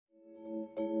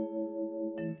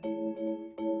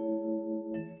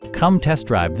Come test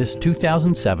drive this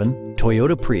 2007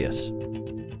 Toyota Prius.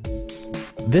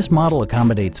 This model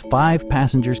accommodates 5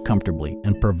 passengers comfortably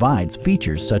and provides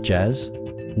features such as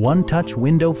one-touch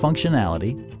window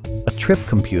functionality, a trip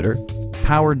computer,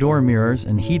 power door mirrors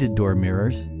and heated door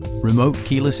mirrors, remote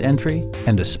keyless entry,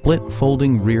 and a split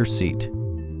folding rear seat.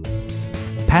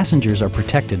 Passengers are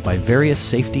protected by various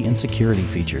safety and security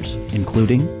features,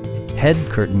 including head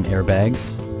curtain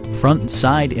airbags, front and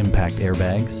side impact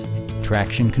airbags,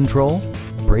 traction control,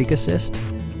 brake assist,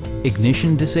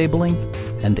 ignition disabling,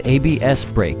 and ABS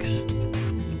brakes.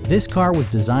 This car was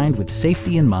designed with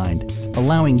safety in mind,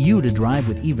 allowing you to drive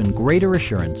with even greater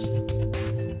assurance.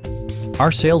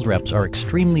 Our sales reps are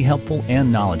extremely helpful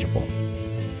and knowledgeable.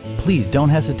 Please don't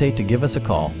hesitate to give us a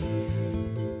call.